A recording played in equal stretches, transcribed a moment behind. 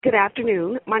Good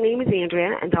afternoon. My name is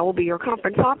Andrea, and I will be your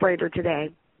conference operator today.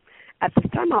 At this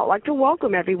time, I would like to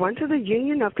welcome everyone to the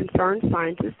Union of Concerned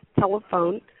Scientists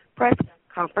telephone press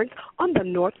conference on the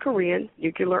North Korean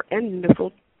nuclear and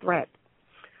missile threat.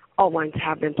 All lines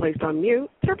have been placed on mute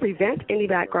to prevent any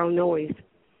background noise.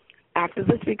 After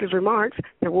the speaker's remarks,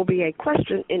 there will be a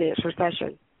question-and-answer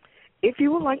session. If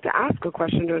you would like to ask a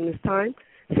question during this time,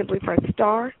 simply press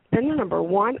star, then the number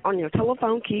 1 on your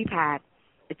telephone keypad.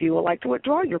 If you would like to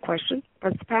withdraw your question,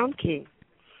 press the pound key.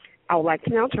 I would like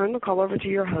to now turn the call over to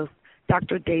your host,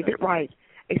 Dr. David Wright,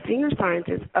 a senior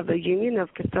scientist of the Union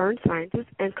of Concerned Scientists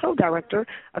and co-director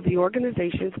of the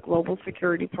organization's Global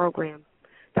Security Program.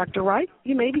 Dr. Wright,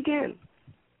 you may begin.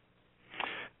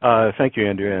 Thank you,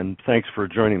 Andrea, and thanks for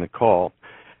joining the call.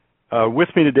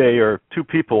 With me today are two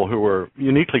people who are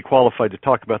uniquely qualified to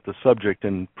talk about the subject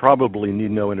and probably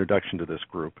need no introduction to this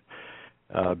group.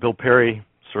 Bill Perry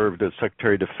served as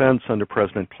Secretary of Defense under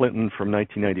President Clinton from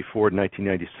 1994 to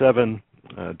 1997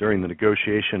 during the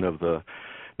negotiation of the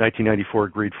 1994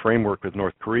 agreed framework with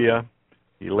North Korea.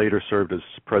 He later served as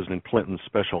President Clinton's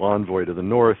special envoy to the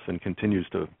North and continues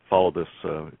to follow this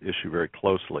issue very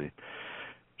closely.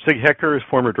 Sig Hecker is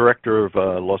former director of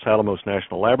Los Alamos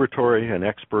National Laboratory, an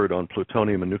expert on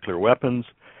plutonium and nuclear weapons.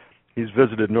 He's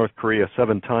visited North Korea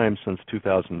 7 times since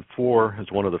 2004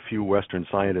 as one of the few Western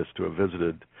scientists to have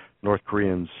visited North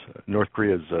Korea's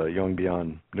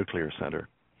Yongbyon Nuclear Center.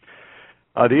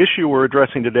 The issue we're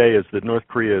addressing today is that North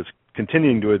Korea is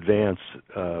continuing to advance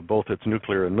both its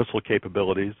nuclear and missile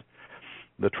capabilities.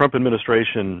 The Trump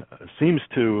administration seems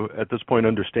to, at this point,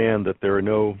 understand that there are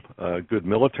no good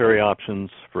military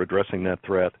options for addressing that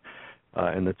threat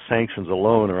and that sanctions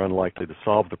alone are unlikely to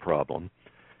solve the problem.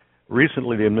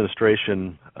 Recently, the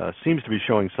administration seems to be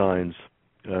showing signs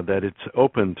that it's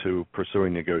open to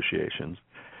pursuing negotiations.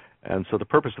 And so the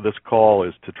purpose of this call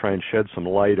is to try and shed some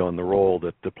light on the role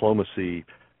that diplomacy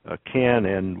can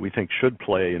and we think should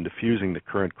play in diffusing the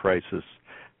current crisis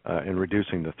and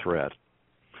reducing the threat.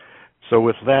 So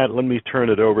with that, let me turn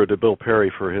it over to Bill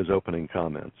Perry for his opening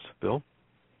comments. Bill?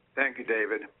 Thank you,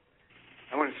 David.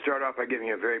 I want to start off by giving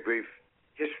a very brief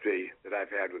history that I've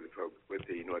had with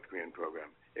the North Korean program.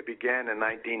 It began in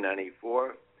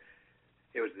 1994.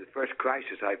 It was the first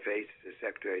crisis I faced as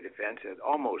Secretary of Defense, and it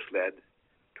almost led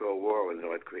to a war with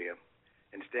North Korea.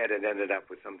 Instead, it ended up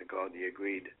with something called the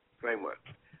Agreed Framework,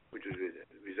 which was a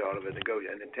result of an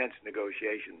intense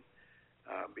negotiation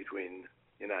between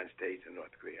the United States and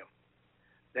North Korea.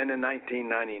 Then in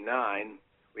 1999,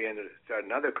 we started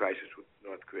another crisis with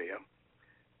North Korea,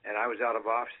 and I was out of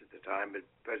office at the time, but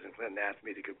President Clinton asked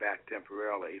me to go back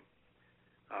temporarily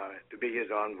to be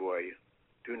his envoy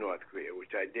to North Korea,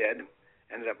 which I did.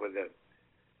 Ended up with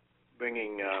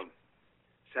bringing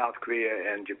South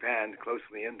Korea and Japan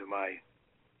closely into my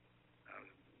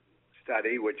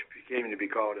study, which came to be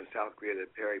called in South Korea the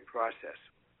Perry process.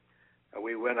 I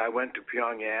went to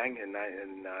Pyongyang in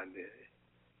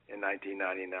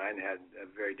 1999, had a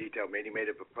very detailed meeting, made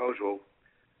a proposal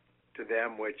to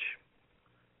them which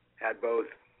had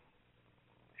both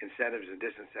incentives and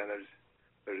disincentives,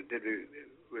 but it did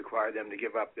require them to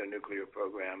give up their nuclear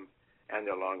program and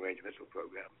their long-range missile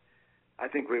program. I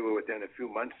think we were within a few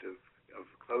months of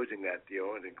closing that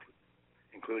deal,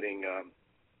 including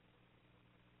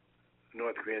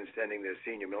North Koreans sending their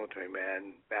senior military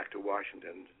man back to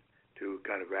Washington to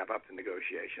kind of wrap up the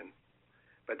negotiation.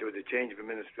 But there was a change of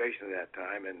administration at that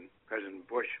time, and President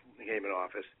Bush came in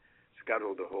office,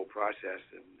 scuttled the whole process,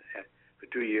 and for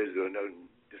 2 years there were no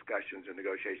discussions or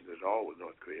negotiations at all with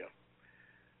North Korea.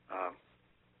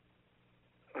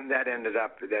 And that ended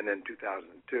up then in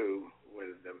 2002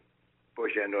 with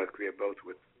Bush and North Korea both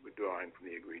withdrawing from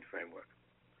the agreed framework.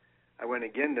 I went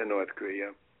again to North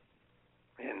Korea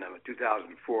in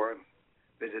 2004,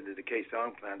 visited the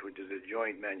Kaesong plant, which is a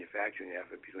joint manufacturing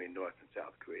effort between North and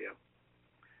South Korea.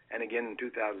 And again in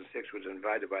 2006 was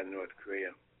invited by the North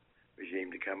Korea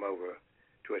regime to come over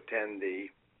to attend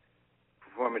the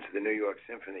performance of the New York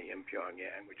Symphony in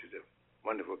Pyongyang, which is a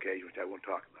wonderful occasion which I won't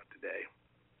talk about today.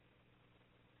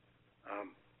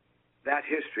 That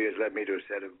history has led me to a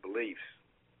set of beliefs.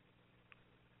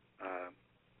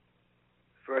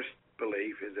 First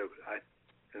belief is that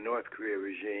the North Korea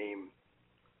regime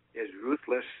is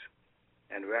ruthless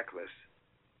and reckless,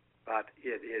 but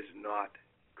it is not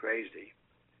crazy.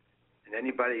 And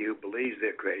anybody who believes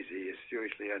they're crazy is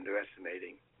seriously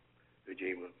underestimating the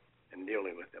regime and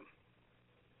dealing with them.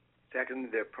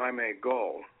 Second, their primary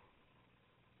goal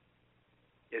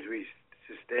is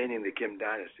sustaining the Kim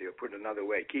dynasty, or put another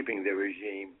way, keeping the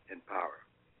regime in power.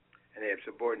 And they have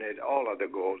subordinated all other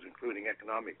goals, including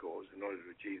economic goals, in order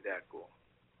to achieve that goal.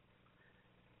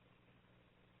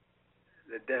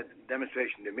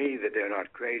 demonstration to me that they're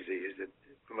not crazy is that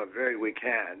from a very weak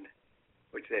hand,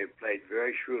 which they've played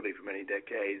very shrewdly for many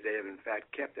decades, they have in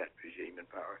fact kept that regime in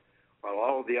power, while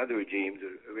all of the other regimes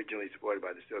originally supported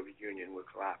by the Soviet Union were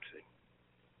collapsing.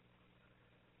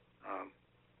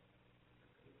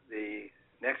 The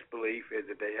next belief is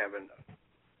that they have a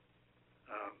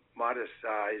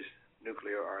modest-sized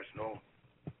nuclear arsenal,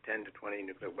 10 to 20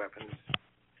 nuclear weapons.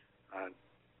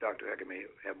 Dr. Hecker may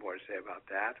have more to say about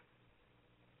that.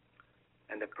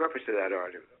 And the purpose of that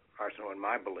arsenal, in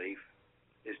my belief,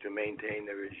 is to maintain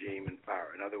the regime in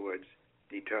power. In other words,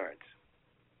 deterrence.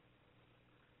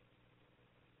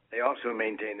 They also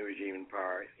maintain the regime in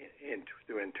power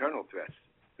through internal threats,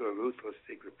 through a ruthless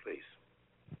secret police.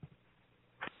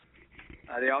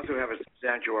 They also have a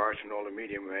substantial arsenal of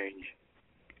medium-range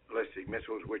ballistic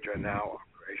missiles, which are now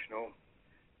operational,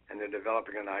 and they're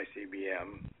developing an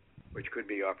ICBM, which could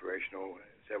be operational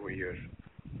in several years.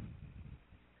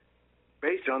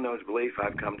 Based on those beliefs,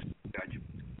 I've come to the judgment.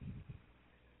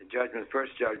 The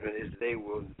first judgment is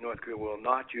North Korea will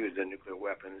not use their nuclear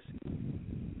weapons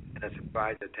in a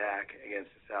surprise attack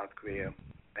against South Korea,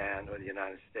 Japan, or the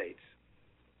United States,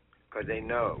 because they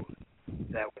know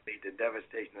that would lead to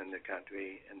devastation in the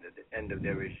country and the end of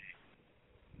their regime,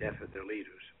 death of their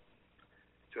leaders.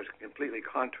 So it's completely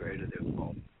contrary to their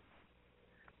goal.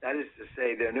 That is to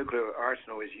say, their nuclear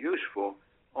arsenal is useful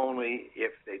only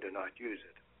if they do not use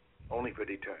it, only for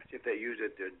deterrence. If they use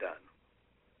it, they're done.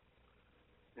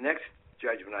 The next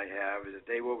judgment I have is that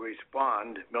they will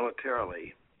respond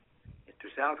militarily to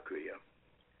South Korea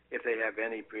if they have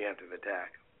any preemptive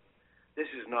attack.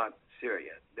 This is not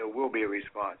Syria. There will be a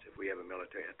response if we have a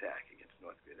military attack against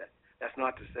North Korea. That's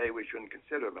not to say we shouldn't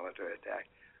consider a military attack,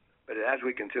 but as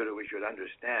we consider, we should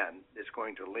understand it's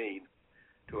going to lead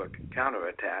to a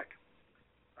counterattack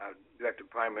directed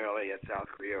primarily at South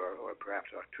Korea or perhaps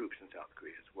our troops in South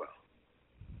Korea as well.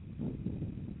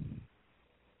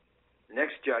 The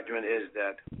next judgment is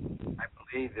that I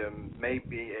believe there may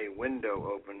be a window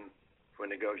open for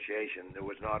negotiation that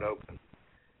was not open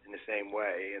in the same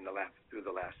way through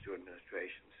the last two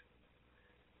administrations.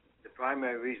 The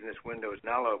primary reason this window is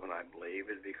now open, I believe,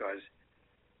 is because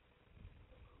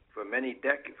for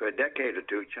a decade or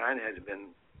two, China has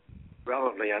been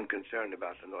relatively unconcerned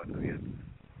about the North Korean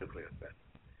nuclear threat.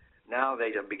 Now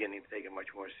they are beginning to take it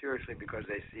much more seriously because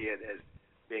they see it as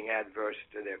being adverse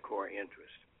to their core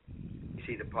interest. You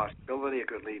see the possibility it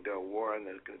could lead to a war in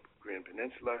the Korean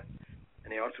Peninsula, and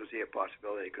they also see a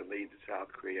possibility it could lead to South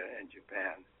Korea and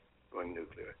Japan going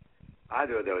nuclear.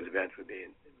 Either of those events would be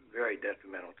very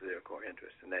detrimental to their core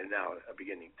interests, and they now are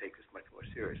beginning to take this much more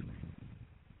seriously.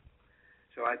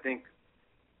 So I think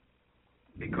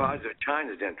because of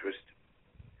China's interest,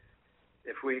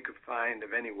 if we could find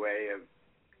of any way of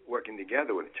working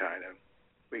together with China,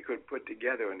 we could put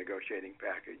together a negotiating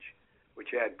package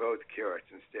which had both carrots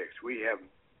and sticks. We have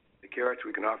the carrots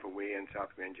we can offer, we in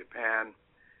South Korea and Japan,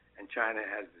 and China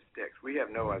has the sticks. We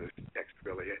have no other sticks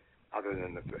really other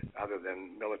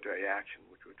than military action,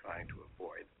 which we're trying to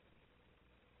avoid.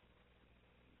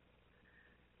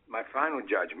 My final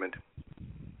judgment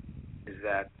is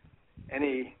that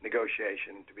any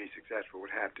negotiation to be successful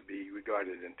would have to be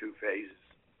regarded in two phases.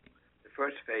 The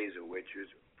first phase of which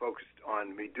is focused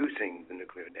on reducing the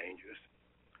nuclear dangers.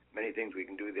 Many things we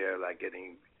can do there, like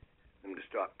getting them to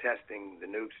stop testing the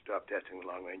nukes, stop testing the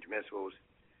long-range missiles,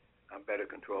 better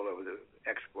control over the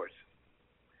exports.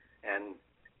 And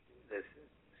the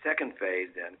second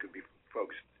phase then could be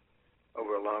focused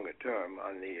over a longer term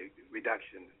on the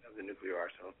reduction of the nuclear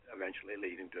arsenal, eventually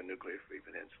leading to a nuclear-free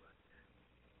peninsula.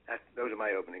 Those are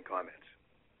my opening comments.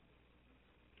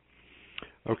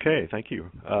 Okay, thank you.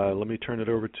 Let me turn it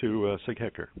over to Sig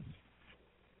Hecker.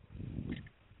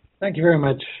 Thank you very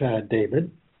much,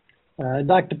 David.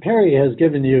 Dr. Perry has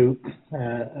given you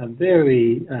a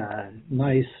very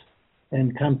nice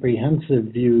and comprehensive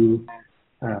view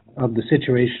of the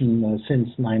situation since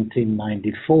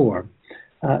 1994.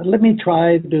 Let me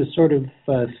try to sort of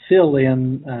fill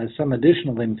in some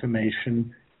additional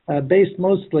information based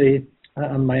mostly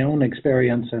on my own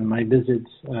experience and my visits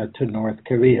to North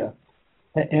Korea,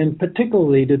 and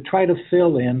particularly to try to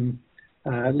fill in,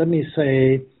 let me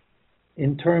say,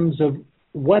 in terms of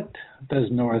what does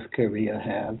North Korea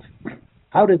have,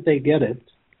 how did they get it,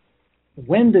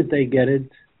 when did they get it,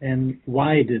 and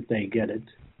why did they get it?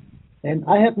 And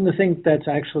I happen to think that's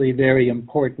actually very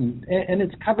important, and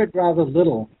it's covered rather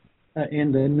little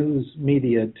in the news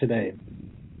media today.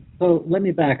 So let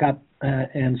me back up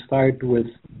and start with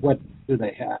what do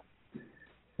they have.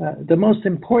 The most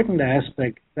important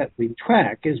aspect that we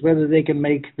track is whether they can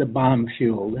make the bomb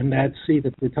fuel, and that's either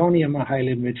plutonium or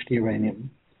highly enriched uranium.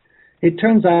 It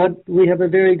turns out we have a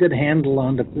very good handle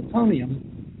on the plutonium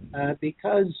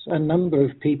because a number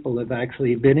of people have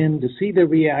actually been in to see the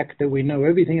reactor. We know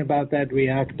everything about that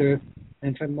reactor,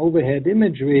 and from overhead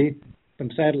imagery,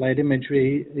 from satellite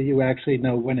imagery, you actually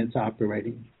know when it's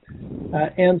operating.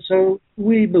 And so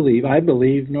I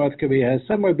believe North Korea has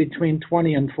somewhere between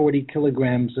 20 and 40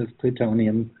 kilograms of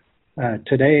plutonium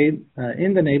today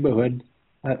in the neighborhood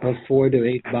of 4 to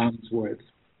 8 bombs worth.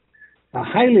 A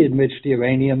highly enriched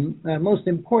uranium, most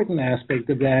important aspect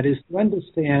of that is to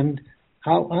understand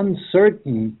how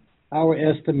uncertain our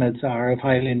estimates are of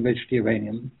highly enriched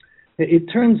uranium. It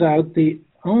turns out the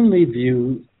only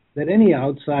view that any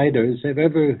outsiders have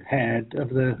ever had of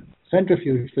the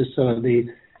centrifuge facility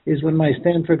is when my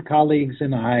Stanford colleagues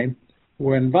and I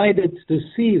were invited to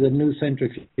see the new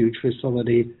centrifuge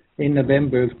facility in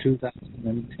November of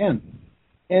 2010.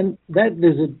 And that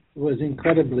visit was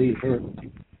incredibly hurtful.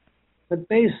 But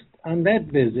based on that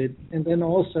visit, and then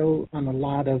also on a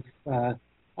lot of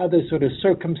other sort of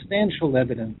circumstantial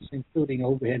evidence, including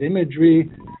overhead imagery,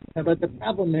 but the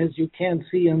problem is you can't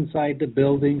see inside the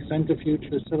building. Centrifuge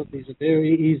facilities are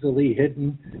very easily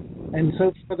hidden. And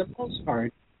so for the most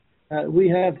part, we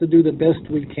have to do the best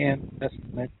we can to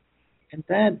estimate, and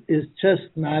that is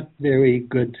just not very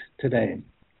good today.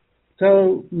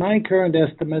 So my current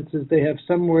estimates is they have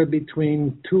somewhere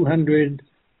between 200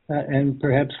 and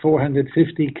perhaps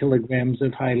 450 kilograms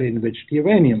of highly enriched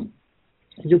uranium.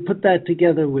 You put that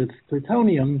together with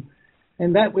plutonium,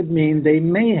 and that would mean they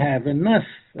may have enough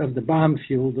of the bomb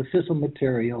fuel, the fissile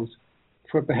materials,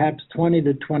 for perhaps 20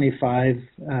 to 25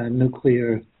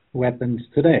 nuclear weapons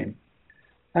today.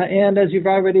 And as you've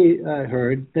already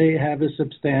heard, they have a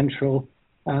substantial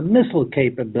missile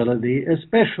capability,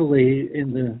 especially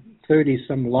in the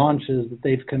 30-some launches that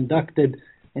they've conducted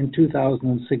in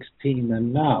 2016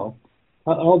 and now.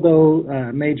 Although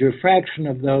a major fraction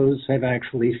of those have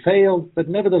actually failed, but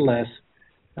nevertheless,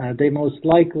 they most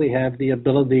likely have the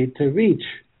ability to reach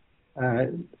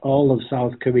all of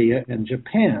South Korea and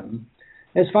Japan.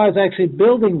 As far as actually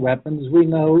building weapons, we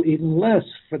know even less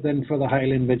than for the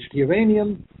highly enriched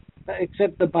uranium,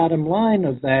 except the bottom line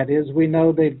of that is we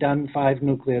know they've done 5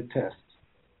 nuclear tests.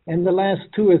 And the last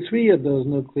 2 or 3 of those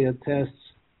nuclear tests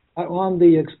are on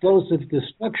the explosive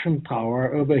destruction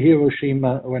power over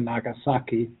Hiroshima or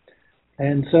Nagasaki.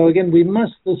 And so again, we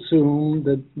must assume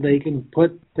that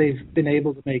they've been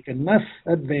able to make enough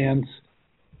advance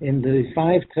in the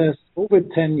 5 tests over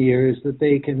 10 years that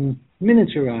they can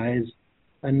miniaturize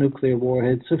a nuclear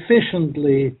warhead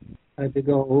sufficiently to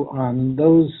go on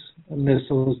those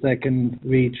missiles that can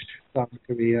reach South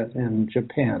Korea and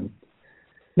Japan.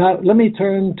 Now, let me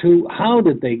turn to how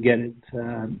did they get it.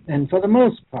 And for the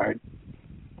most part,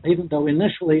 even though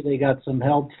initially they got some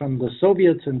help from the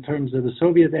Soviets in terms of the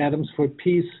Soviet Atoms for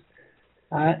Peace,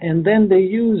 and then they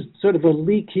used sort of a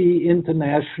leaky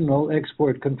international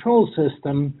export control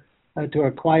system to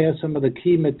acquire some of the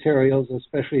key materials,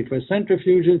 especially for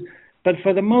centrifuges. But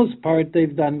for the most part,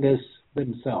 they've done this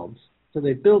themselves. So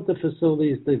they built the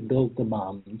facilities, they've built the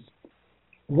bombs.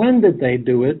 When did they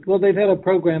do it? Well, they've had a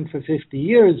program for 50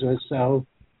 years or so.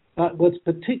 What's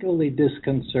particularly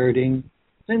disconcerting,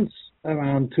 since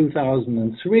around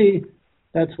 2003,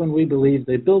 that's when we believe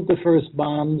they built the first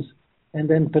bombs, and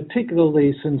then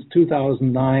particularly since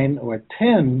 2009 or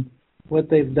 10, what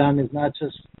they've done is not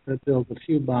just build a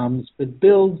few bombs, but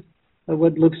build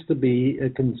what looks to be a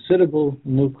considerable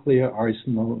nuclear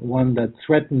arsenal, one that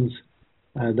threatens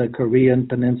the Korean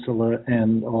Peninsula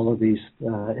and all of East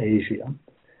Asia.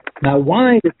 Now,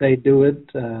 why did they do it?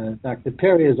 Dr.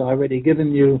 Perry has already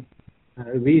given you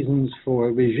reasons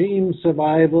for regime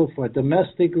survival, for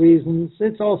domestic reasons.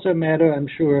 It's also a matter, I'm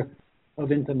sure,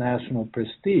 of international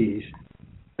prestige.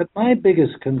 But my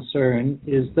biggest concern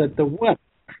is that the what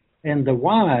and the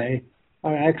why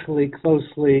are actually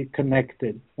closely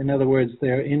connected. In other words,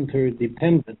 they're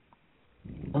interdependent.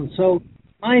 And so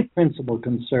my principal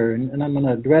concern, and I'm going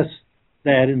to address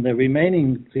that in the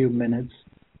remaining few minutes,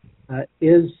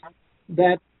 is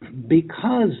that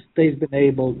because they've been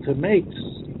able to make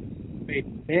great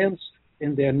advance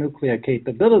in their nuclear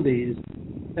capabilities,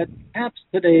 that perhaps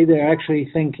today they're actually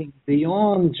thinking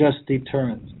beyond just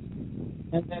deterrence.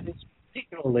 And that is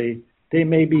particularly, they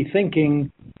may be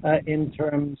thinking in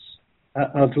terms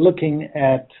of looking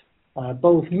at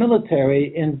both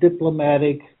military and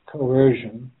diplomatic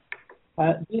coercion.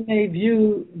 They may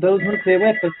view those nuclear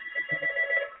weapons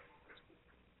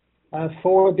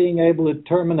for being able to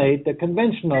terminate the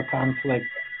conventional conflict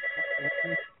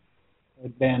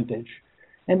advantage.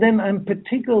 And then I'm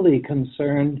particularly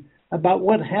concerned about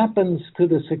what happens to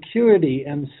the security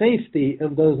and safety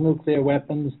of those nuclear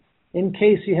weapons in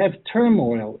case you have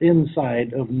turmoil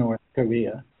inside of North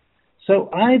Korea. So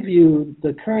I view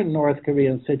the current North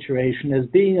Korean situation as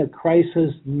being a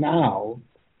crisis now.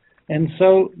 And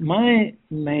so my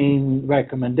main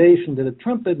recommendation to the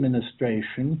Trump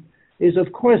administration is,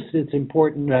 of course, it's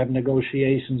important to have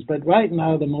negotiations, but right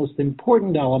now the most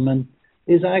important element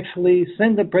is actually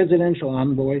send a presidential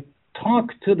envoy, talk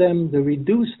to them to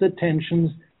reduce the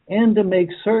tensions, and to make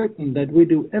certain that we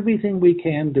do everything we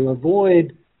can to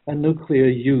avoid a nuclear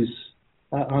use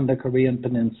on the Korean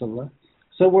Peninsula.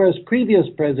 So whereas previous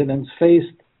presidents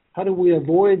faced, how do we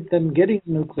avoid them getting a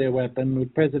nuclear weapon,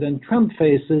 what President Trump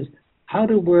faces, how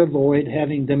do we avoid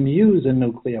having them use a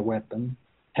nuclear weapon?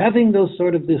 Having those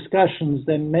sort of discussions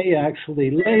then may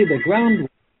actually lay the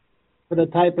groundwork for the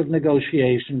type of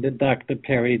negotiation that Dr.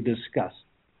 Perry discussed.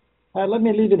 Let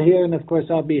me leave it here, and of course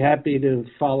I'll be happy to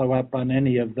follow up on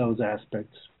any of those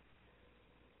aspects.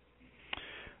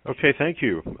 Okay, thank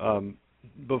you.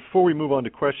 Before we move on to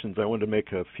questions, I wanted to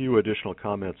make a few additional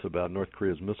comments about North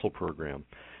Korea's missile program.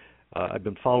 I've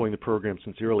been following the program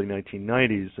since the early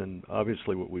 1990s, and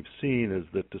obviously what we've seen is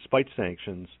that despite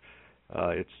sanctions,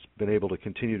 it's been able to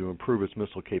continue to improve its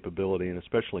missile capability, and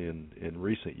especially in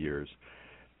recent years.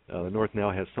 The North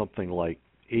now has something like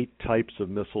 8 types of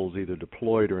missiles either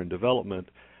deployed or in development,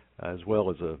 as well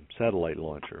as a satellite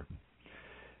launcher.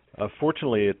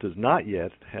 Fortunately, it does not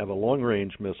yet have a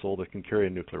long-range missile that can carry a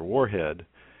nuclear warhead,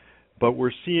 but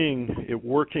we're seeing it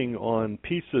working on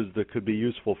pieces that could be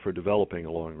useful for developing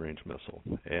a long-range missile.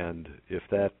 And if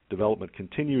that development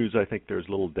continues, I think there's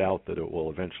little doubt that it will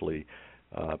eventually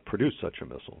produce such a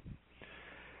missile.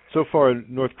 So far,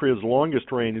 North Korea's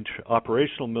longest-range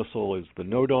operational missile is the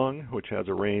Nodong, which has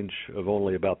a range of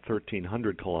only about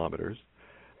 1,300 kilometers.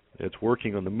 It's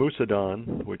working on the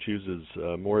Musadon, which uses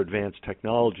more advanced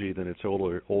technology than its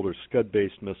older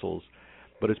Scud-based missiles,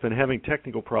 but it's been having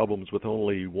technical problems with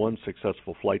only 1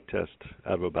 successful flight test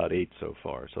out of about 8 so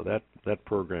far. So that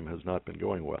program has not been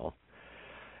going well.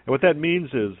 And what that means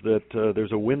is that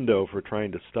there's a window for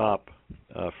trying to stop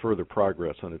further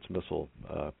progress on its missile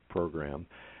program.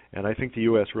 And I think the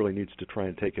U.S. really needs to try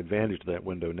and take advantage of that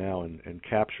window now and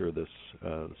capture this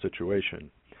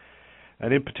situation.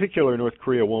 And in particular, North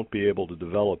Korea won't be able to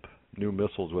develop new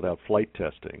missiles without flight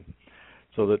testing.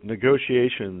 So that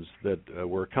negotiations that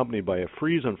were accompanied by a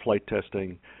freeze on flight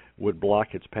testing would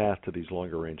block its path to these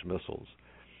longer-range missiles.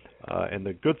 And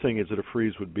the good thing is that a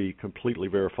freeze would be completely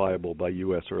verifiable by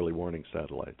U.S. early warning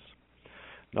satellites.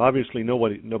 Now, obviously,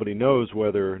 nobody knows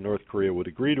whether North Korea would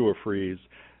agree to a freeze,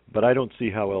 but I don't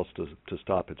see how else to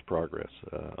stop its progress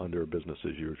under business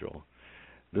as usual.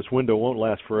 This window won't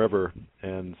last forever,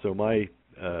 and so my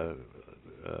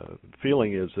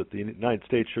feeling is that the United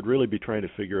States should really be trying to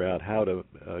figure out how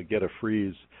to get a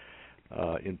freeze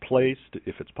in place,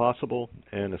 if it's possible,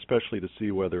 and especially to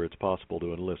see whether it's possible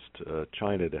to enlist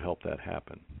China to help that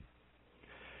happen.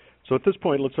 So at this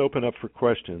point, let's open up for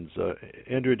questions.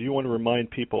 Andrea, do you want to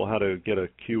remind people how to get a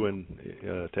queue in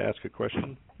to ask a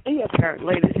question? Yes, sir.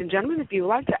 Ladies and gentlemen, if you would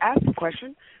like to ask a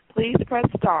question, please press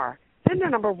star, then the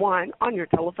number 1 on your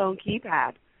telephone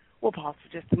keypad. We'll pause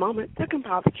for just a moment to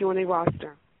compile the Q&A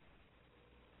roster.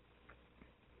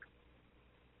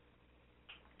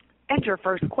 And your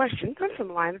first question comes from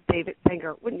the line of David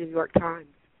Sanger with New York Times.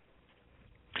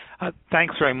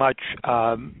 Thanks very much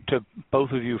to both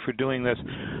of you for doing this.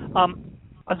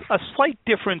 A slight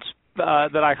difference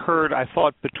that I heard, I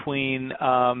thought, between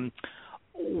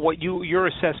what your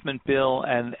assessment, Bill,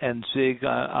 and Zig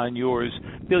on yours.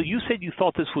 Bill, you said you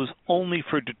thought this was only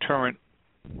for deterrent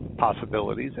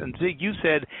possibilities, and Zig, you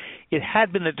said it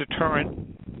had been a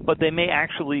deterrent, but they may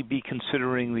actually be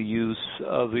considering the use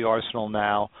of the arsenal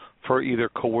now for either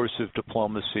coercive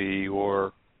diplomacy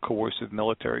or coercive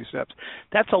military steps.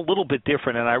 That's a little bit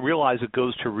different, and I realize it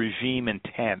goes to regime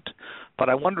intent, but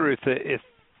I wonder if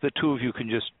the two of you can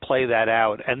just play that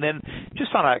out. And then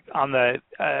just on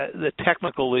the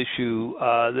technical issue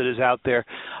that is out there,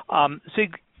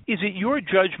 Zig, is it your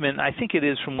judgment, I think it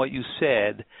is from what you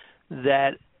said,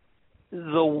 that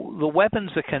the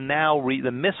weapons that can now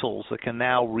the missiles that can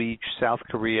now reach South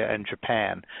Korea and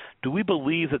Japan, do we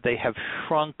believe that they have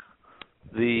shrunk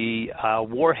the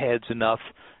warheads enough,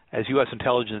 as U.S.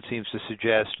 intelligence seems to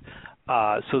suggest,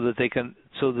 so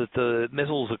that the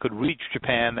missiles that could reach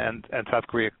Japan and South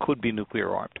Korea could be nuclear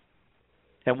armed?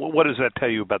 And what does that tell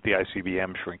you about the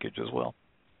ICBM shrinkage as well?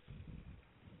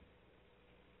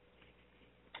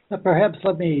 Perhaps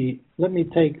let me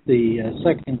take the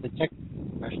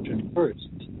technical question first,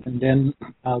 and then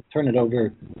I'll turn it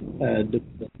over to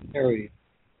Perry.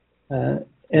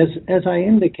 As I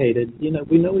indicated, we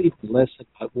know even less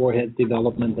about warhead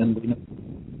development than we know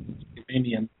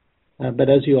Iranian But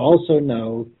as you also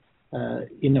know,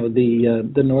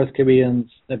 the North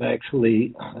Koreans have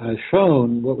actually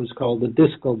shown what was called a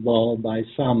disco ball by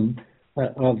some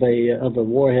of a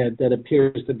warhead that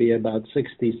appears to be about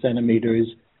 60 centimeters.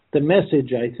 The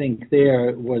message, I think,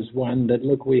 there was one that,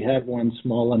 look, we have one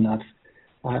small enough.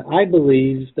 I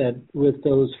believe that with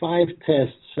those 5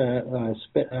 tests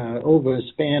over a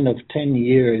span of 10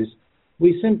 years,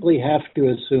 we simply have to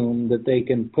assume that they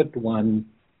can put one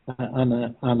on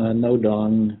a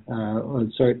Nodong, or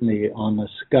certainly on a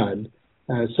Scud.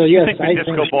 So yes, I think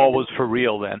the disco ball was for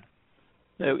real then.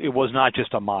 It was not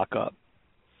just a mock-up.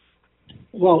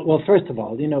 Well, first of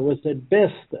all, was at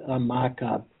best a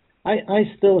mock-up.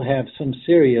 I still have some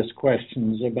serious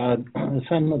questions about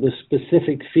some of the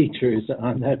specific features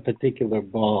on that particular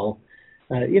ball.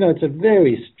 It's a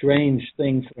very strange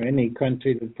thing for any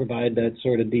country to provide that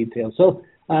sort of detail. So,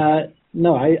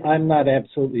 no, I'm not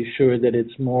absolutely sure that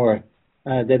it's more,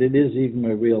 that it is even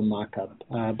a real mock-up.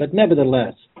 But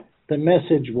nevertheless, the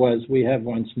message was we have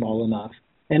one small enough.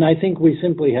 And I think we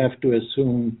simply have to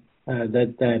assume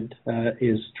that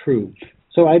is true.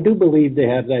 So I do believe they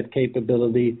have that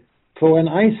capability. For an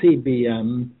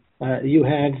ICBM, you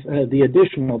have the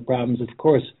additional problems, of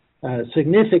course,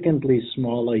 significantly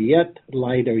smaller yet,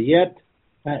 lighter yet,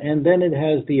 and then it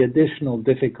has the additional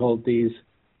difficulties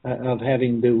of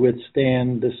having to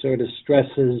withstand the sort of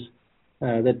stresses,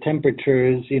 the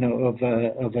temperatures,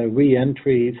 of a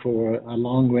re-entry for a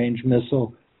long-range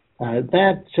missile.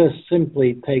 That just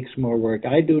simply takes more work.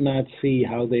 I do not see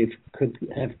how they could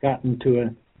have gotten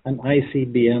to an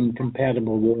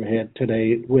ICBM-compatible warhead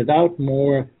today without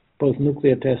more both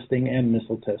nuclear testing and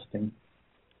missile testing.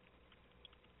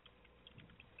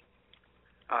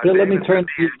 Bill, let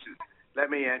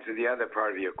me answer the other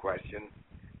part of your question,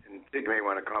 and Dick may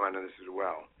want to comment on this as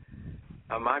well.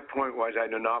 My point was I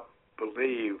do not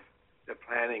believe they're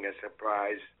planning a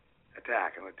surprise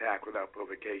attack, an attack without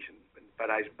provocation. But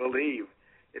I believe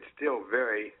it's still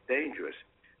very dangerous.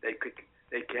 They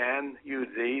can use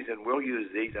these and will use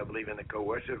these, I believe, in a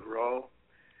coercive role.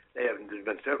 There's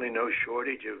been certainly no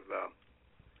shortage of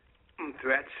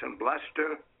threats and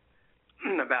bluster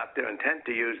about their intent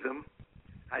to use them.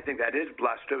 I think that is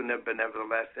bluster, but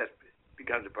nevertheless, that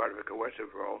becomes a part of a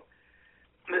coercive role.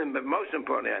 But most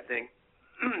importantly, I think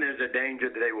there's a danger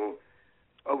that they will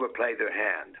overplay their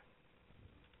hand,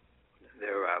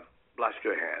 their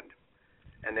bluster hand,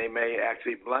 and they may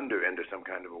actually blunder into some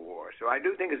kind of a war. So I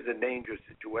do think it's a dangerous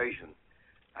situation.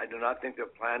 I do not think they're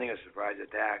planning a surprise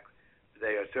attack.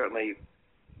 They are certainly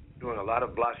doing a lot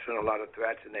of bluster and a lot of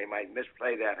threats, and they might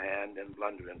misplay that hand and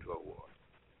blunder into a war.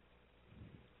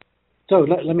 So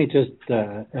let me just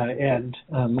add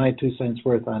my 2 cents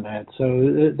worth on that.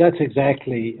 So that's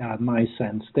exactly my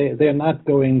sense. They're not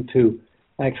going to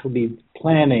actually be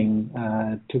planning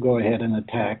to go ahead and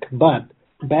attack, but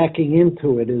backing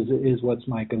into it is what's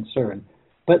my concern.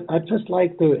 But I'd just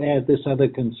like to add this other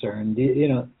concern.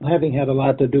 Having had a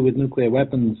lot to do with nuclear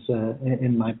weapons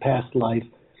in my past life,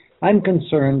 I'm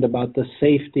concerned about the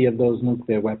safety of those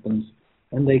nuclear weapons.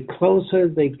 And the closer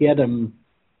they get them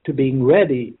to being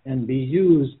ready and be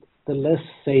used, the less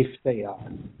safe they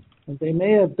are. And they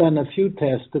may have done a few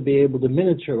tests to be able to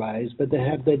miniaturize, but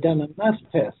have they done enough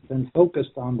tests and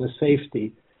focused on the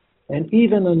safety? And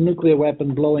even a nuclear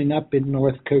weapon blowing up in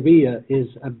North Korea is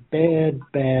a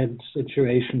bad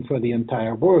situation for the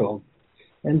entire world.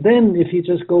 And then if you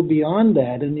just go beyond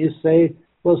that and you say,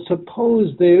 well,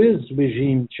 suppose there is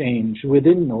regime change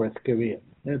within North Korea,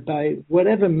 by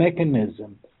whatever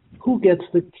mechanism, who gets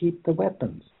to keep the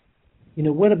weapons?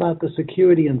 What about the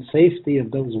security and safety of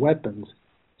those weapons?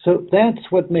 So that's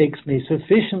what makes me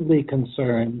sufficiently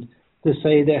concerned to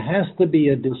say there has to be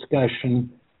a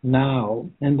discussion now,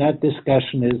 and that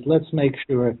discussion is let's make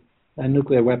sure a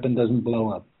nuclear weapon doesn't blow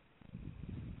up.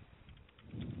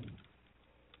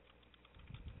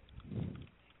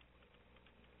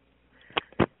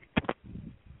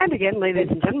 And again, ladies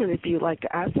and gentlemen, if you'd like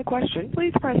to ask a question,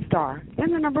 please press star,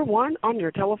 then the number 1 on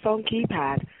your telephone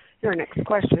keypad. Your next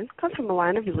question comes from the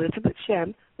line of Elizabeth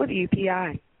Shem with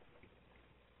UPI.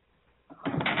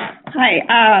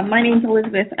 Hi, my name's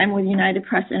Elizabeth. I'm with United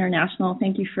Press International.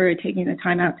 Thank you for taking the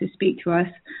time out to speak to us.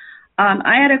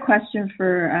 I had a question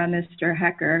for Mr.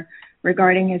 Hecker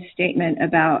regarding his statement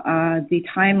about the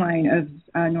timeline of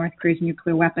North Korea's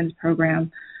nuclear weapons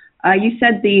program. You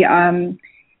said the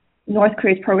North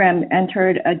Korea's program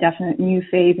entered a definite new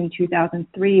phase in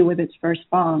 2003 with its first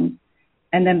bombs,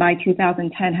 and then by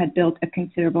 2010 had built a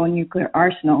considerable nuclear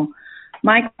arsenal.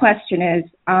 My question is,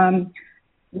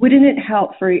 wouldn't it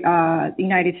help for the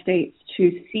United States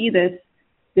to see this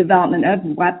development of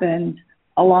weapons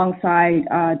alongside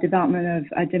development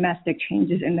of domestic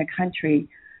changes in the country.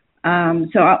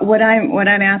 So what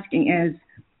I'm asking is,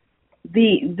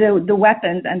 the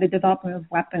weapons and the development of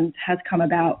weapons has come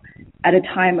about at a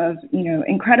time of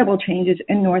incredible changes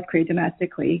in North Korea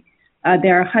domestically.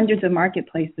 There are hundreds of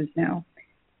marketplaces now,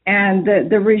 and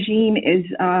the regime is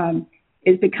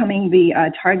becoming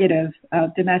the target of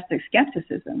domestic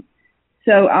skepticism.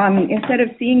 So instead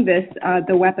of seeing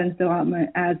the weapons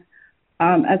development as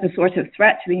a source of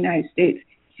threat to the United States,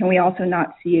 can we also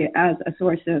not see it as a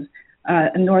source of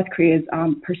North Korea's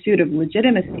pursuit of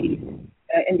legitimacy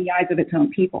in the eyes of its own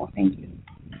people? Thank you.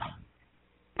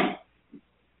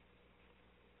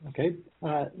 Okay.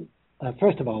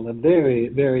 First of all, a very,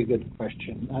 very good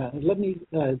question. Let me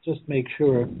just make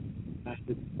sure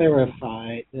to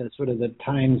clarify sort of the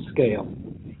time scale.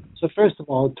 So first of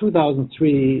all,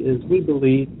 2003 is, we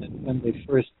believe, when they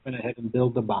first went ahead and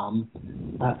built the bomb.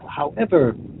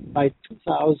 However, by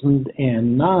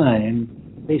 2009,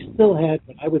 they still had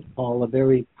what I would call a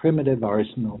very primitive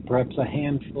arsenal, perhaps a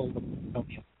handful of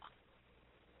plutonium.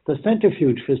 The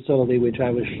centrifuge facility, which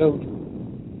I was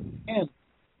shown, and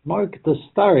marked the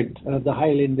start of the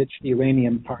highly enriched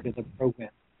uranium part of the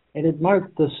program. And it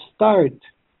marked the start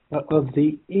of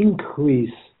the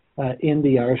increase in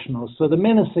the arsenal. So the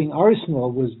menacing arsenal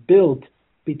was built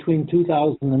between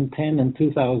 2010 and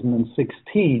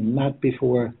 2016, not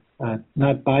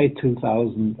by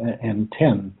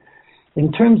 2010.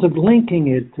 In terms of linking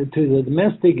it to the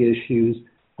domestic issues,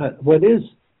 what is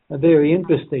very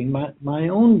interesting, my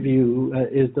own view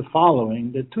is the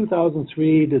following: that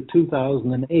 2003 to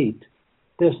 2008,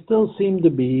 there still seemed to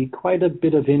be quite a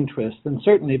bit of interest, and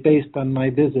certainly based on my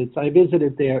visits, I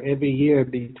visited there every year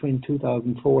between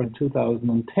 2004 and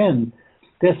 2010,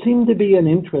 there seemed to be an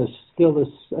interest, still a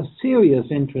serious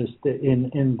interest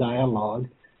in dialogue.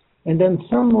 And then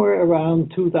somewhere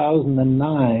around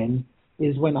 2009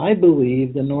 is when I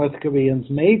believe the North Koreans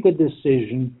made the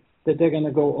decision that they're going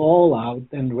to go all out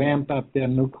and ramp up their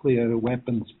nuclear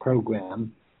weapons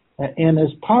program. And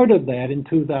as part of that, in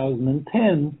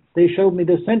 2010, they showed me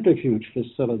the centrifuge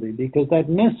facility, because that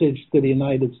message to the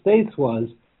United States was,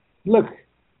 look,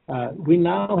 we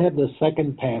now have the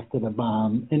second path to the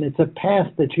bomb, and it's a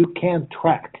path that you can't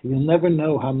track. You'll never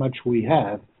know how much we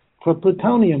have. For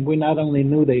plutonium, we not only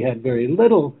knew they had very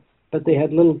little, but they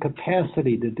had little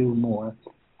capacity to do more.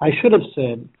 I should have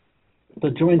said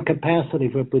the joint capacity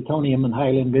for plutonium and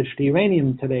highly enriched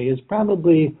uranium today is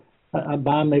probably a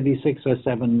bomb every 6 or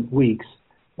 7 weeks.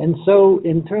 And so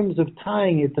in terms of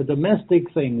tying it to domestic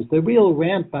things, the real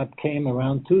ramp up came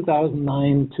around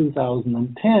 2009,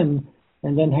 2010,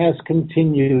 and then has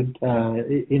continued,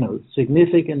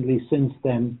 significantly since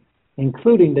then,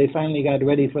 including they finally got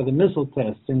ready for the missile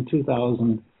tests in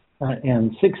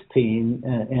 2016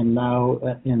 and now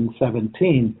in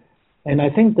 17. And I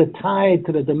think the tie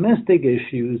to the domestic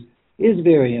issues is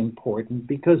very important,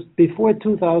 because before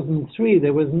 2003,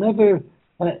 there was never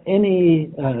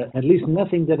any, at least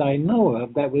nothing that I know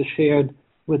of, that was shared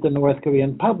with the North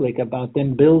Korean public about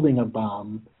them building a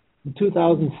bomb. In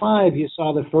 2005, you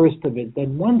saw the first of it.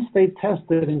 Then once they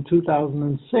tested in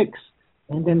 2006,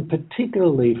 and then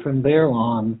particularly from there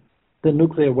on, the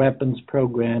nuclear weapons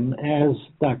program, as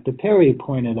Dr. Perry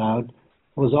pointed out,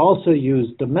 was also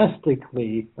used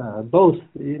domestically, both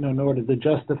in order to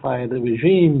justify the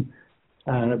regime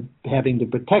having to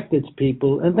protect its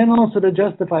people, and then also to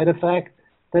justify the fact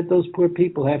that those poor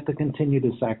people have to continue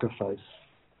to sacrifice.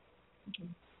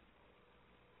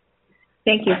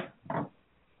 Thank you.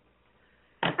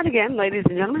 And again, ladies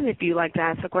and gentlemen, if you'd like to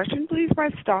ask a question, please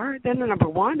press star, then the number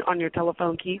 1 on your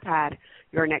telephone keypad.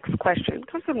 Your next question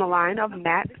comes from the line of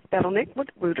Matt Spelnick with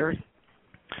Reuters.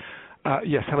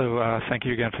 Yes, hello. Thank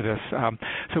you again for this.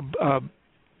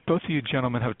 Both of you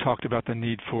gentlemen have talked about the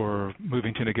need for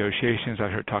moving to negotiations. I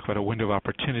heard talk about a window of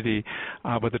opportunity,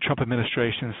 but the Trump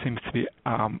administration seems to be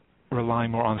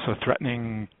relying more on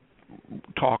threatening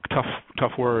talk,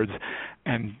 tough words,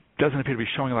 and doesn't appear to be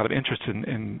showing a lot of interest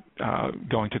in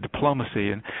going to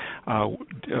diplomacy in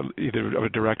either a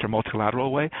direct or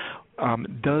multilateral way.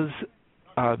 Do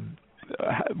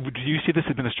you see this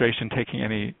administration taking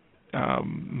any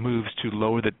moves to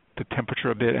lower the temperature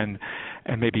a bit and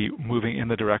maybe moving in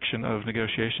the direction of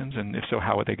negotiations? And if so,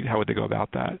 how would they go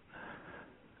about that?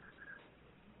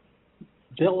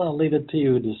 Bill, I'll leave it to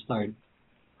you to start.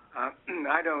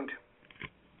 I don't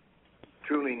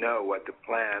truly know what the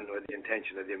plan or the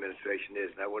intention of the administration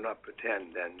is, and I will not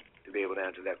pretend then to be able to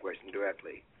answer that question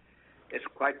directly. It's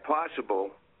quite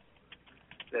possible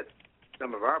that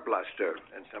some of our bluster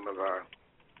and some of our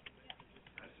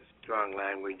strong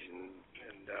language and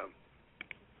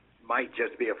might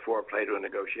just be a foreplay to a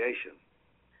negotiation.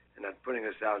 and not putting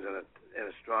ourselves in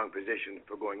a strong position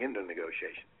for going into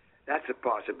negotiation. That's a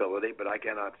possibility, but I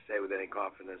cannot say with any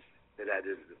confidence that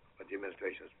is what the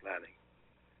administration is planning.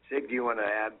 Sig, do you want to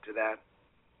add to that?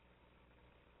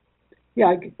 Yeah,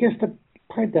 I guess the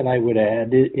part that I would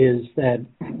add is that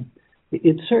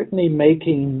it's certainly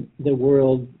making the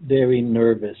world very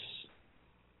nervous.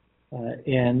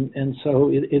 And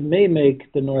so it may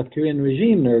make the North Korean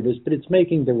regime nervous, but it's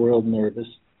making the world nervous.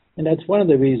 And that's one of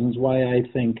the reasons why I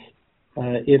think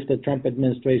if the Trump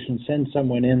administration sends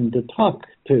someone in to talk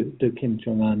to Kim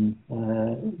Jong-un,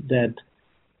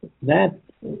 that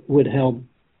would help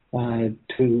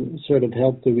to sort of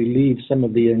help to relieve some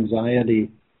of the anxiety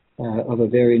of a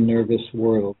very nervous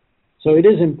world. So it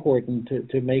is important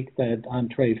to make that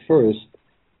entree first,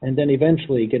 and then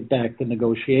eventually get back to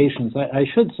negotiations. I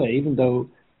should say, even though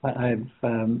I've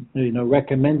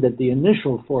recommended the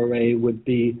initial foray would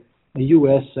be the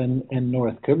U.S. and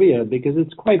North Korea, because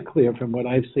it's quite clear from what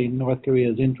I've seen, North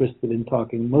Korea is interested in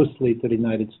talking mostly to the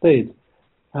United States.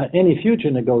 Any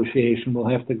future negotiation will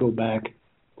have to go back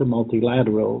to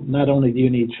multilateral. Not only do you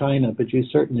need China, but you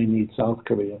certainly need South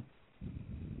Korea.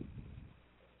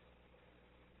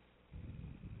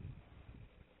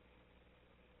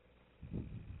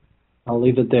 I'll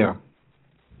leave it there.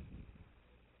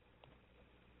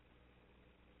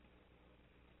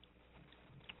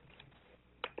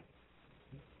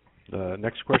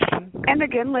 Next question. And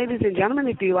again, ladies and gentlemen,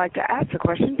 if you'd like to ask a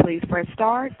question, please press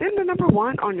star, then the number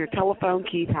 1 on your telephone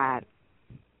keypad.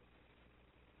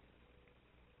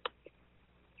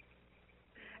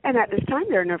 And at this time,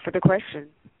 there are no further questions.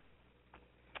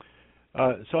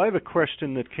 So I have a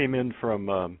question that came in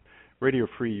from Radio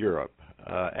Free Europe,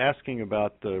 asking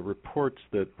about the reports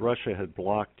that Russia had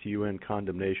blocked UN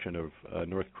condemnation of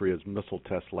North Korea's missile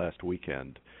test last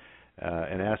weekend,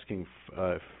 and asking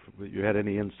if you had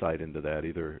any insight into that,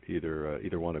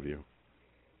 either one of you.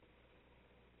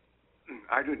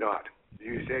 I do not. Do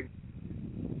you, Sig?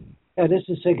 This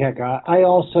is Sig Hecker. I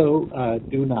also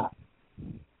do not.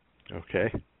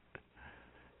 Okay.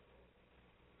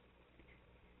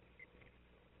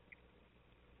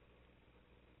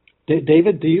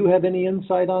 David, do you have any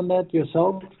insight on that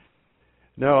yourself?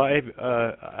 No,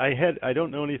 I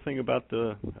don't know anything about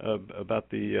the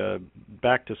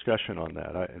back discussion on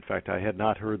that. In fact, I had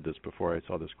not heard this before I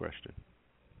saw this question.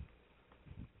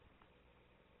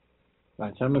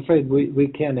 Right, so I'm afraid we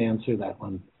can't answer that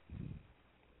one.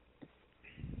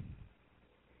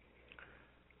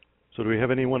 So do we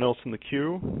have anyone else in the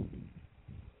queue?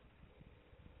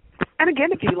 And again,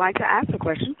 if you'd like to ask a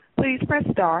question, please press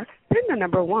star, then the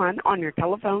number 1 on your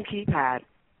telephone keypad.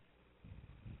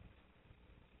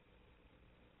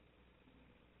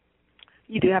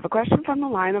 You do have a question from the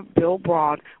line of Bill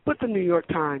Broad with the New York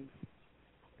Times.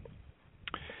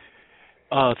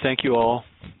 Thank you all.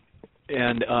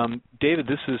 And David,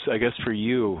 this is, I guess, for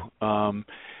you.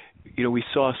 We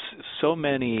saw so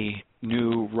many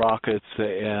new rockets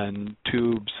and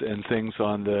tubes and things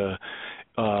on the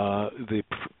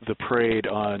parade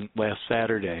on last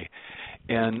Saturday,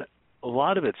 and a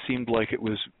lot of it seemed like it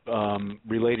was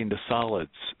relating to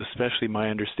solids. Especially, my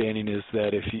understanding is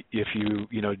that if you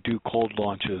do cold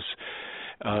launches,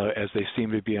 as they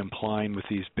seem to be implying with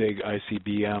these big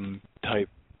ICBM type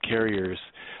carriers,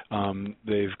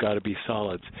 they've got to be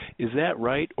solids. Is that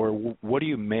right, or what do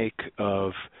you make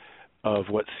of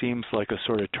what seems like a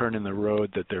sort of turn in the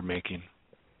road that they're making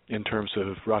in terms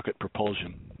of rocket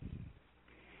propulsion?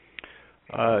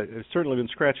 I've certainly been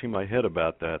scratching my head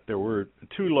about that. There were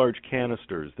 2 large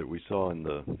canisters that we saw in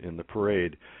the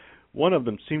parade. One of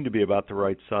them seemed to be about the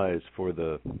right size for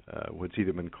the what's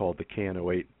either been called the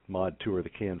KN-08 Mod 2 or the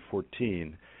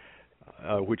KN-14,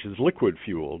 which is liquid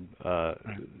fueled.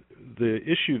 The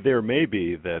issue there may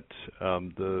be that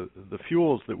the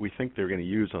fuels that we think they're going to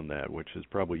use on that, which is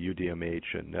probably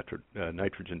UDMH and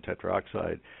nitrogen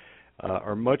tetroxide,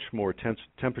 are much more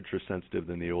temperature sensitive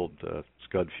than the old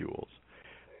Scud fuels.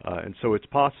 And so it's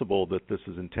possible that this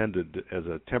is intended as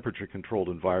a temperature-controlled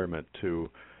environment to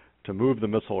move the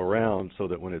missile around, so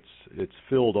that when it's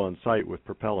filled on site with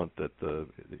propellant, that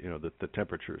the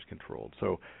temperature is controlled.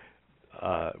 So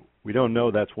we don't know.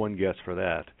 That's one guess for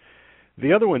that.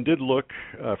 The other one did look,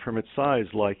 from its size,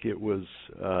 like it was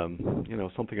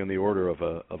something on the order of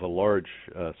a large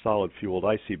solid-fueled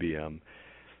ICBM.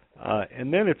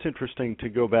 And then it's interesting to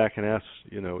go back and ask,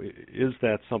 is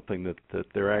that something that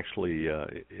they're actually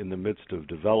in the midst of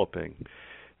developing?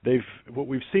 What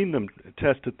we've seen them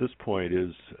test at this point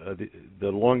is the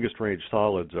longest range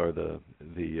solids are the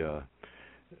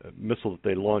missile that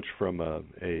they launched from a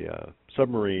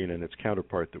submarine and its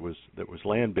counterpart that was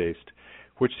land-based,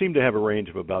 which seem to have a range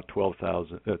of about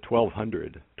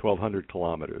 1,200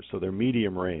 kilometers. So they're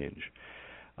medium range.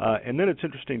 And then it's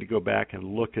interesting to go back and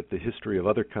look at the history of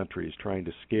other countries trying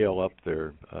to scale up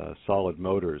their solid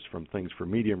motors from things for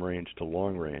medium range to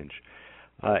long range.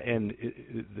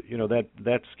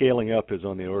 That scaling up is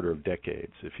on the order of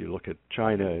decades. If you look at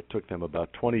China, it took them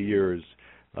about 20 years.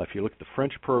 If you look at the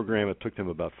French program, it took them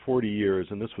about 40 years,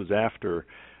 and this was after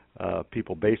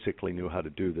people basically knew how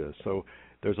to do this. So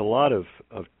there's a lot of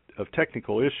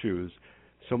technical issues.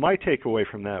 So my takeaway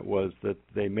from that was that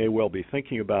they may well be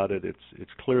thinking about it.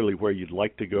 It's clearly where you'd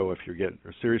like to go if you're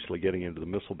seriously getting into the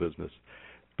missile business,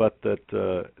 but that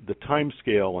the time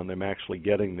scale on them actually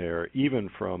getting there, even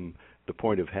from the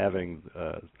point of having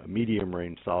medium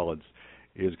range solids,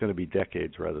 is going to be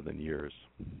decades rather than years.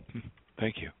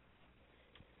 Thank you.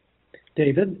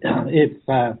 David,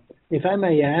 if I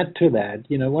may add to that,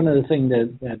 one of the things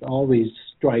that always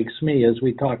strikes me as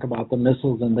we talk about the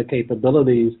missiles and the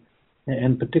capabilities,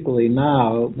 and particularly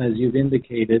now, as you've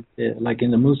indicated, like in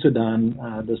the Musadan,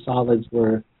 the solids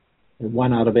were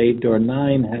 1 out of 8 or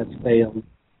 9 has failed.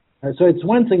 So it's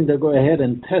one thing to go ahead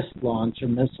and test launch a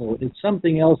missile. It's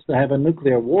something else to have a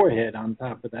nuclear warhead on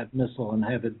top of that missile and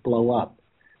have it blow up.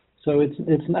 So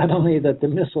it's not only that the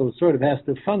missile sort of has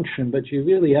to function, but you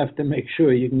really have to make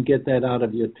sure you can get that out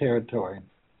of your territory.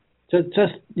 So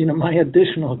just, my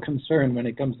additional concern when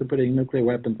it comes to putting nuclear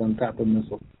weapons on top of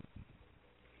missiles.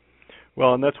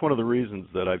 Well, and that's one of the reasons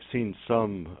that I've seen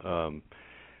some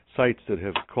sites that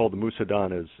have called the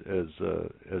Musadan as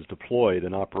deployed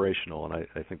and operational, and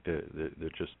I think they're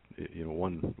just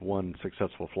one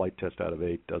successful flight test out of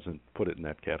 8 doesn't put it in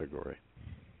that category.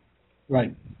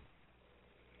 Right.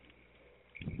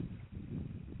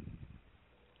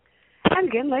 And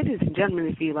again, ladies and gentlemen,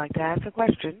 if you'd like to ask a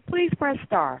question, please press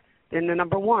star, then the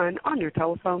number 1 on your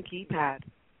telephone keypad.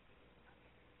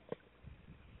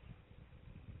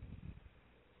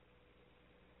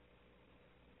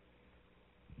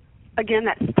 Again,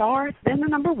 that's star, then the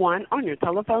number 1 on your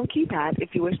telephone keypad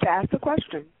if you wish to ask a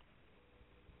question.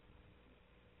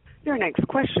 Your next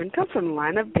question comes from the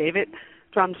line of David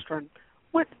Drumstrom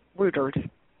with Reuters.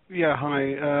 Yeah,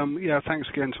 hi. Thanks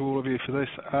again to all of you for this.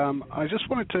 I just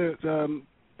wanted to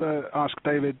ask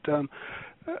David,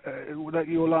 that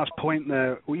your last point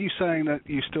there, were you saying that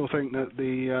you still think that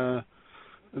the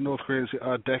North Koreans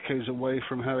are decades away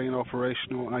from having an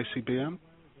operational ICBM?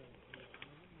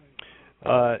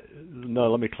 No,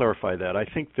 let me clarify that. I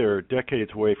think they're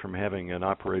decades away from having an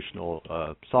operational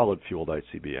solid-fueled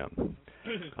ICBM.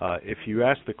 If you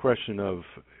ask the question of,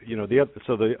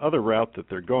 the other route that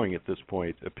they're going at this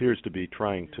point appears to be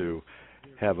trying to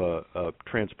have a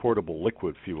transportable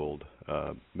liquid-fueled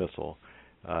missile,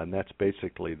 and that's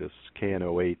basically this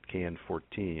KN-08,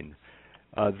 KN-14.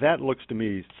 That looks to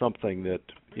me something that,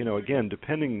 again,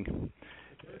 depending...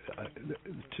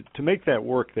 To make that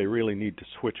work, they really need to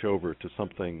switch over to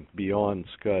something beyond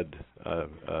Scud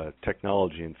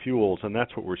technology and fuels, and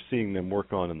that's what we're seeing them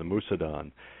work on in the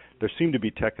Musadan. There seem to be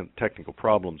technical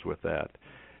problems with that.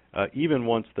 Even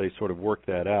once they sort of work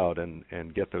that out and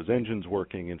get those engines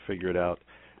working and figure it out,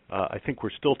 I think we're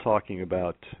still talking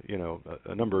about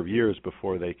a number of years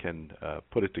before they can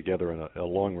put it together in a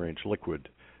long-range liquid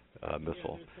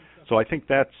missile. So I think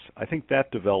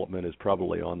that development is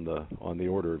probably on the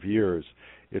order of years.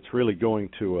 It's really going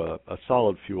to a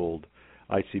solid-fueled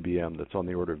ICBM that's on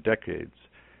the order of decades.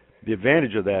 The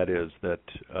advantage of that is that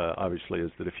obviously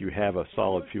is that if you have a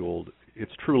solid-fueled,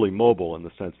 it's truly mobile in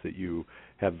the sense that you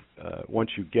have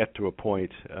once you get to a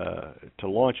point to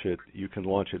launch it, you can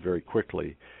launch it very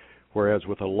quickly. Whereas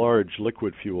with a large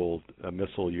liquid-fueled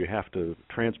missile, you have to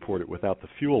transport it without the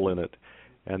fuel in it.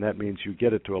 And that means you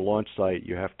get it to a launch site,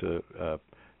 you have to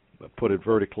put it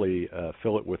vertically,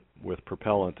 fill it with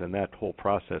propellant, and that whole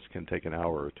process can take an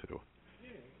hour or two.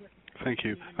 Thank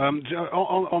you. On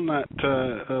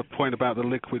that point about the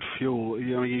liquid fuel,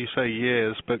 you say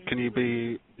years, but can you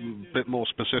be a bit more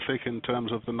specific in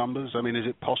terms of the numbers? I mean, is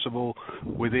it possible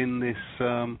within this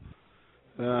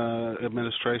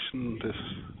administration,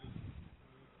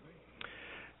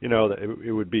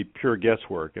 it would be pure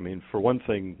guesswork. I mean, for one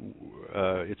thing,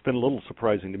 it's been a little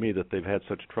surprising to me that they've had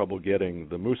such trouble getting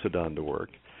the Musadan to work.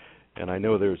 And I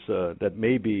know there's that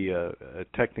may be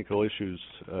technical issues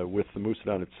with the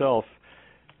Musadan itself.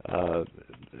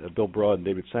 Bill Broad and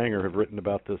David Sanger have written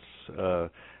about this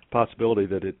possibility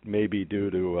that it may be due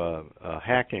to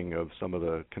hacking of some of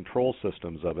the control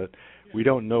systems of it. We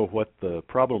don't know what the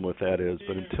problem with that is,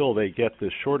 but until they get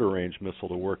this shorter range missile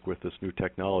to work with this new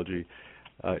technology,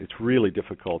 it's really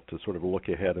difficult to sort of look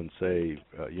ahead and say,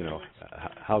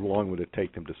 how long would it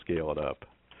take them to scale it up?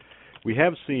 We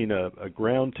have seen a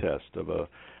ground test of a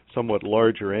somewhat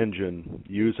larger engine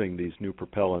using these new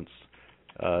propellants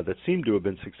that seem to have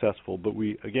been successful, but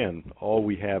all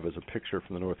we have is a picture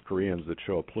from the North Koreans that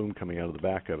show a plume coming out of the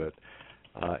back of it,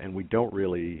 and we don't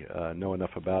really know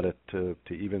enough about it to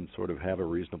even sort of have a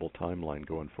reasonable timeline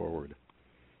going forward.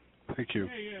 Thank you.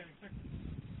 Yeah,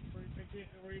 exactly.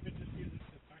 Or even just use it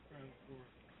as background for.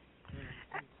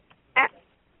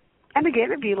 And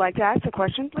again, if you'd like to ask a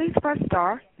question, please press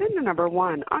star, then the number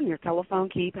 1 on your telephone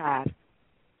keypad.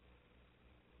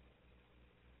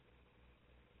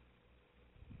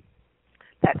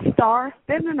 That's star,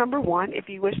 then the number 1 if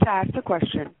you wish to ask a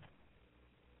question.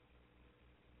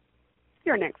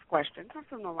 Your next question comes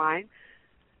from the line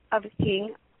of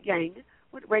King Yang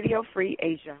with Radio Free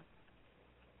Asia.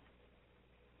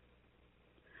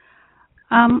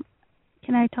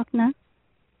 Can I talk now?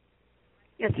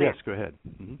 Yes, ma'am. Yes, go ahead.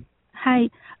 Mm-hmm. Hi.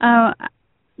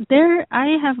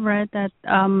 I have read that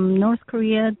North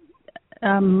Korea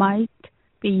might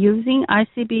be using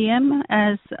ICBM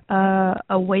as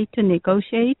a way to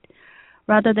negotiate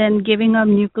rather than giving up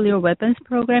nuclear weapons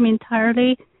program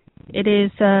entirely. It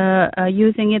is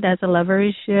using it as a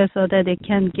leverage so that it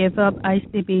can give up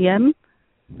ICBM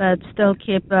but still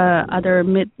keep other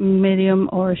medium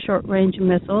or short-range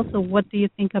missiles. So what do you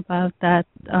think about that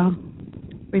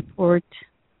report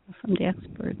from the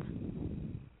experts?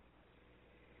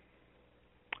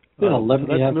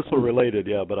 That's missile-related,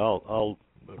 yeah, but I'll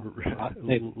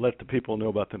let the people know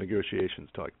about the negotiations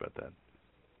talk about that.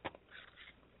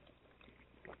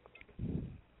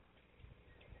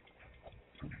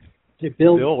 Okay,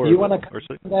 Bill, do you want to cover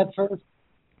that first?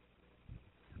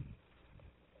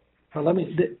 Well, let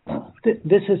me.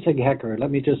 This is Sig Hecker.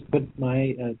 Let me just put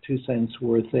my 2 cents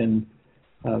worth in.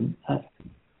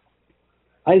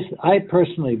 I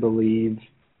personally believe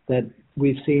that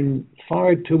we've seen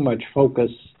far too much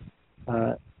focus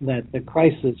that the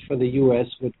crisis for the U.S.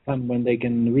 would come when they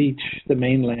can reach the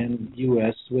mainland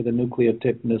U.S. with a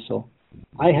nuclear-tipped missile.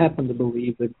 I happen to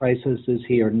believe the crisis is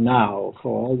here now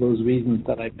for all those reasons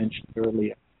that I mentioned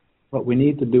earlier. What we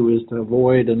need to do is to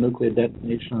avoid a nuclear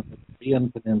detonation on the Korean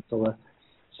Peninsula.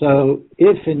 So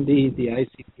if indeed the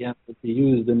ICBM would be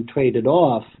used and traded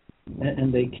off,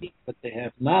 and they keep what they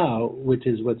have now, which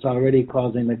is what's already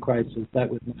causing the crisis, that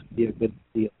would not be a good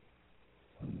deal.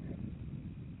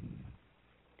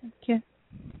 Thank you.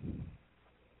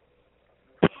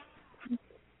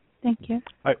 Thank you.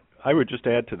 I would just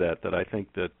add to that I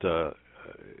think that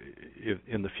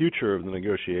in the future of the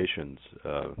negotiations,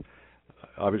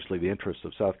 obviously the interests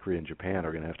of South Korea and Japan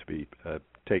are going to have to be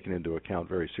taken into account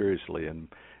very seriously, and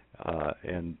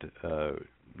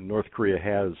North Korea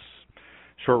has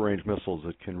short-range missiles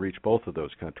that can reach both of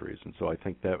those countries, and so I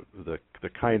think that the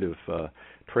kind of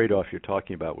trade-off you're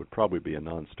talking about would probably be a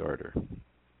non-starter.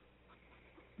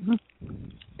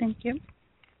 Thank you.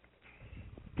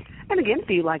 And again, if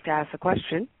you'd like to ask a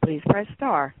question, please press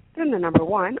star, then the number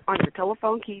 1 on your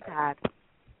telephone keypad.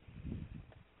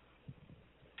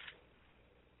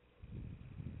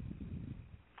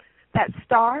 That's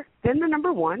star, then the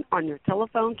number 1 on your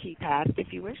telephone keypad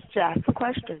if you wish to ask a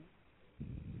question.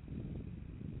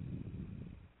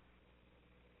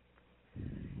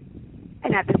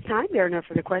 And at this time, there are no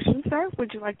further questions, sir.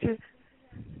 Would you like to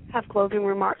have closing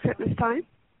remarks at this time?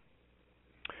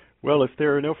 Well, if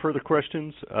there are no further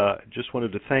questions, just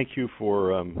wanted to thank you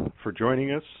for joining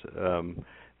us.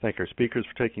 Thank our speakers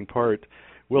for taking part.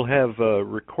 We'll have a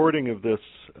recording of this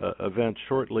event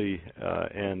shortly,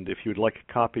 and if you'd like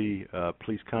a copy,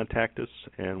 please contact us,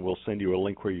 and we'll send you a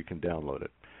link where you can download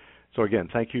it. So again,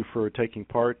 thank you for taking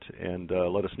part, and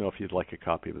let us know if you'd like a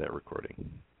copy of that recording.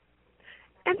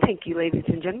 And thank you, ladies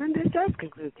and gentlemen. This does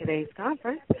conclude today's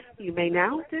conference. You may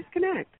now disconnect.